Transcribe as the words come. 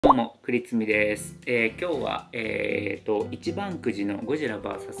どうも、kuritsumiです。今日は、一番くじのゴジラ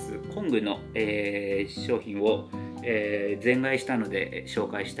VS コングの、商品を、全買いしたので紹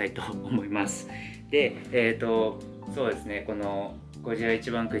介したいと思います。で、そうですね、このゴジラ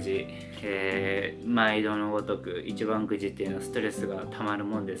一番くじ、毎度のごとく一番くじっていうのはストレスがたまる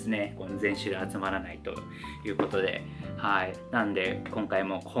もんですね。この全種類集まらないということで、はい。なんで今回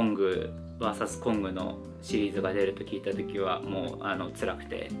もコング VS コングのシリーズが出ると聞いた時はもう辛く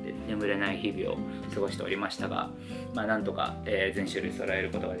て眠れない日々を過ごしておりましたが、なんとか、全種類揃える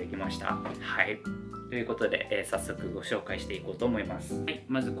ことができました。はい。ということで、早速ご紹介していこうと思います。はい、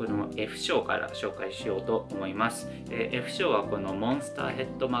まずこの F 賞から紹介しようと思います。F 賞はこのモンスターヘ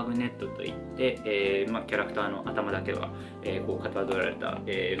ッドマグネットといって、キャラクターの頭だけが、こうかたどられた、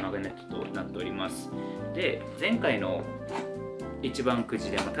マグネットとなっております。で、前回の一番くじ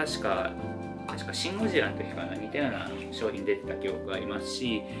でも確かシン・ゴジラの時かな、似たような商品出てた記憶があります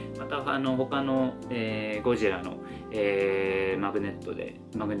し、また他の、ゴジラの、マグネ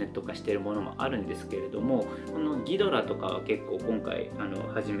ット化しているものもあるんですけれども、このギドラとかは結構今回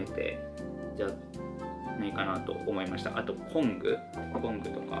初めてじゃないかなと思いました。あとコングとかも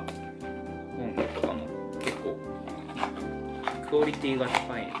結構クオリティが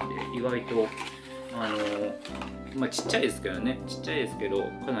高いので、意外とちっちゃいですけど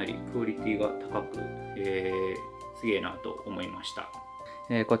かなりクオリティが高く、すげえなと思いました。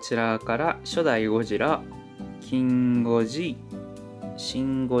こちらから初代ゴジラ、キンゴジ、シ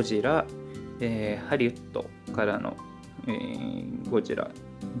ン・ゴジラ、ハリウッドからの、ゴジラ、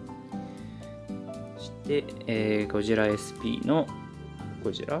そして、ゴジラ SP の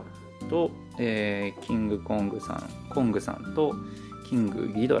ゴジラと、キングコングさんとキン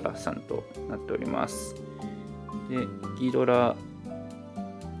グギドラさんとなっております。で、ギドラ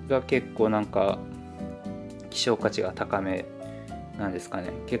が結構なんか希少価値が高めなんですか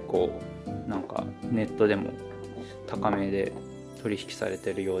ね。結構なんかネットでも高めで取引され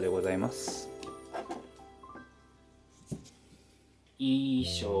ているようでございます。いい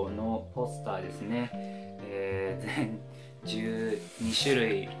賞のポスターですね。全12種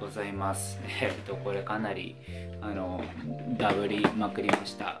類ございます。これかなりダブりまくりま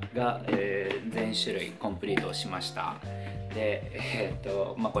したが、全種類コンプリートしました。で、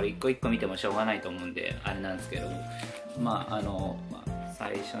これ一個一個見てもしょうがないと思うんであれなんですけど、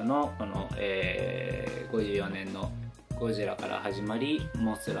最初のこの、54年のゴジラから始まり、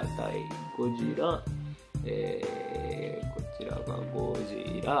モスラ対ゴジラ、こちらがゴ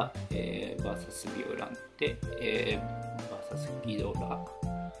ジラ、VS ビオランテ、VS ギドラ、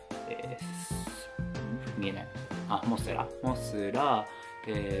見えない。モスラ、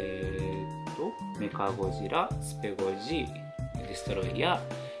メカゴジラ、スペゴジ、デストロイヤ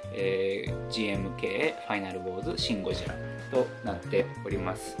ー、GMK、ファイナルウォーズ、シン・ゴジラとなっており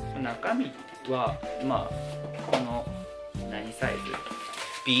ます。中身は、この何サイズ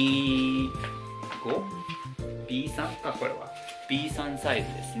 ?B5?B3 か、これは B3 サイ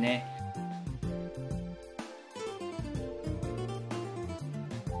ズですね。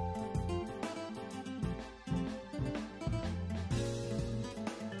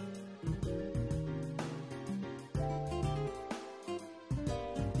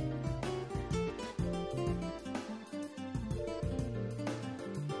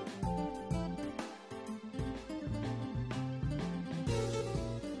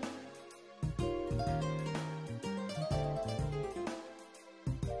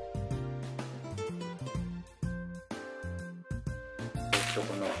こ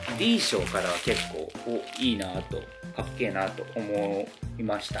の D 賞からは結構いいなとかっけえなと思い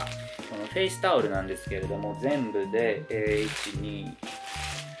ました。このフェイスタオルなんですけれども、全部で、1、2、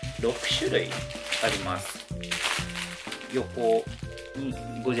6種類あります。横に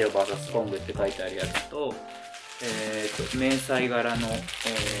ゴジラ VS コングって書いてあるやつと、迷彩柄の、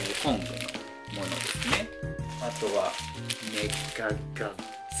コングのものですね。あとはメカゴ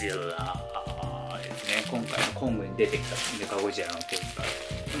ジラですね。今回のコングに出てきたメカゴジラのポスター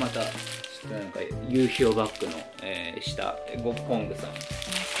で、またちょっとなんか夕日をバックの、下コングさんで、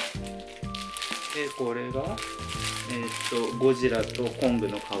これが、ゴジラとコング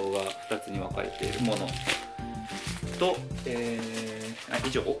の顔が2つに分かれているものと、以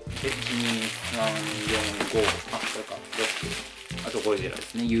上、1、2、3、4、5、これか、6、あとゴジラで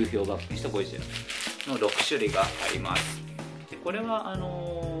すね。夕日をバックにしたゴジラの6種類があります。でこれは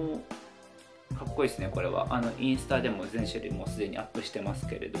かっこいいですね。これはインスタでも全種類もうすでにアップしてます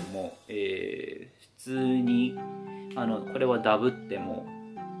けれども、普通にこれはダブっても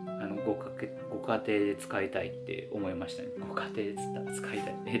ご家庭で使いたいって思いましたね。ご家庭で使い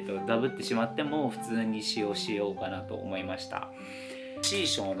たい、ダブってしまっても普通に使用しようかなと思いました。C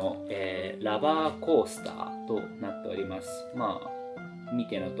賞の、ラバーコースターとなっております。まあ見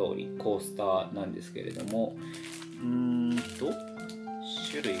ての通りコースターなんですけれども、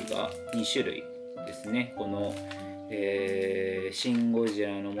種類が2種類ですね。この、シン・ゴジ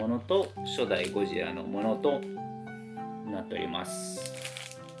ラのものと初代ゴジラのものとなっております。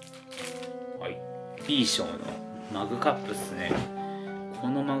はい、B 賞のマグカップですね。こ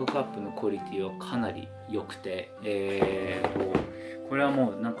のマグカップのクオリティはかなり良くて、これは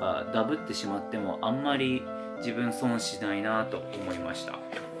もうなんかダブってしまってもあんまり自分損しないなと思いました。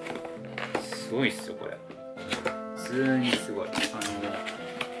すごいっすよこれ。普通にすごい。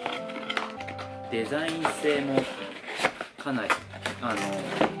デザイン性もかなり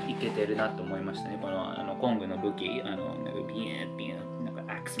いけてるなと思いましたね。このコングの武器なんかビエンビエンなんか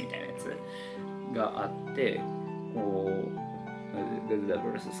アックスみたいなやつがあって、こうGodzilla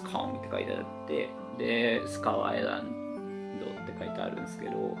vs. Kong って書いてあって、でスカーアイランドって書いてあるんですけ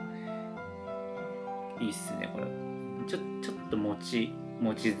ど、いいっすねこれ。ちょっと持ち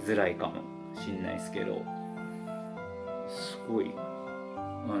づらいかもしんないですけど、すごい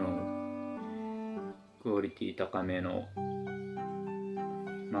クオリティ高めの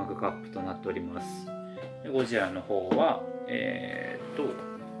マグカップとなっております。でゴジラの方は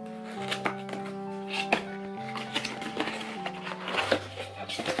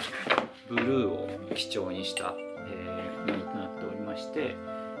ブルーを基調にした、ものとなっておりまして、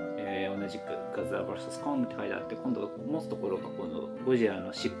同じくGodzilla vs. Kong って書いてあって、今度持つところがこのゴジラ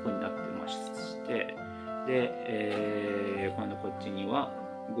の尻尾になってまして、で、今度こっちには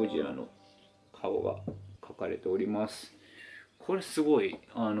ゴジラの顔が描かれております。これすごいか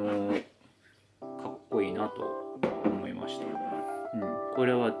っこいいなと思いました。こ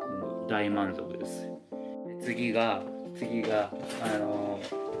れは大満足です。次が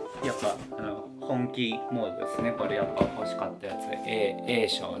やっぱ本気モードですね。これやっぱ欲しかったやつ A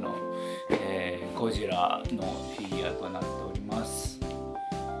賞の、ゴジラのフィギュアとなっております。こ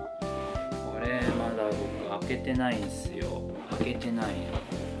れまだ僕開けてないんですよ。開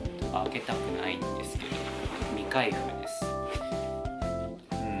けたくないんですけど未開封です。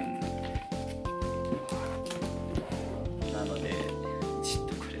なのでちょっ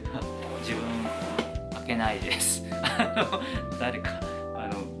とこれが自分開けないです誰か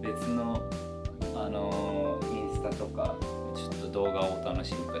別のインスタとかちょっと動画をお楽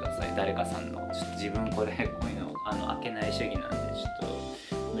しみください。誰かさんのちょっと自分こういうの開けない主義なんでち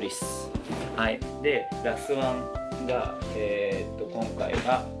ょっと無理っす。はい。でラスワンが今回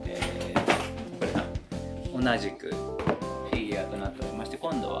が、これ同じくフィギュアとなっておりまして、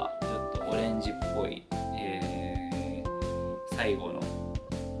今度はちょっとオレンジっぽい、最後の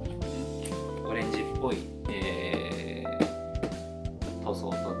オレンジっぽい、塗装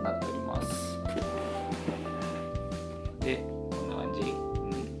となっております。でこんな感じ、2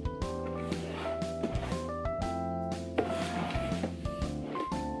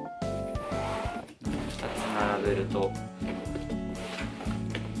つ並べると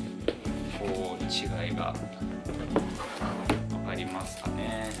こう違いが分かりますか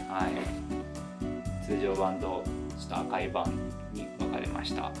ね。はい、通常版とちょっと赤い版に分かれま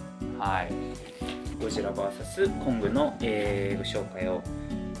した。はい、ゴジラ VS コングの、ご紹介を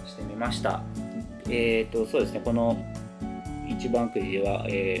してみました。そうですね、この一番くじは、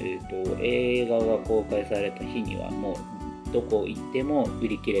映画が公開された日にはもうどこ行っても売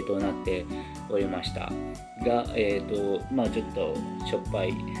り切れとなっておりましたが、まあちょっとしょっぱ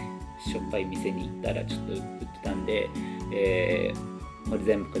い店に行ったらちょっと売ってたんで、これ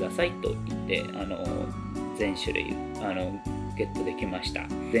全部くださいと言って全種類ゲットできました。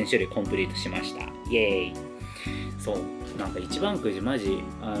全種類コンプリートしました。イエーイ。そうなんか一番くじマジ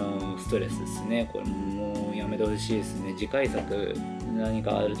ストレスですね。これもうやめてほしいですね。次回作何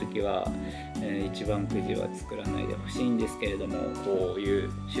かあるときは、一番くじは作らないでほしいんですけれども、こうい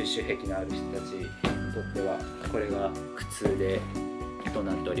う収集癖のある人たちにとってはこれが苦痛でと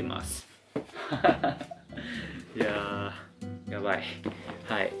なっておりますいやーやばい。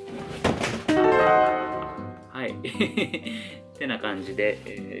はいはいってな感じ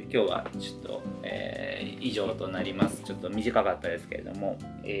で、今日はちょっと、以上となります。ちょっと短かったですけれども、そ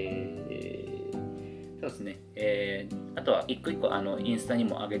うですね、あとは一個一個インスタに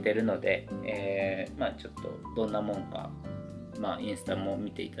も上げてるので、まあちょっとどんなもんか、まあ、インスタも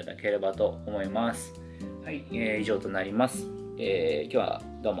見ていただければと思います。はい、以上となります。今日は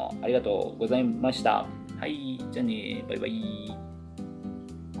どうもありがとうございました。はい、じゃあね、バイバイ。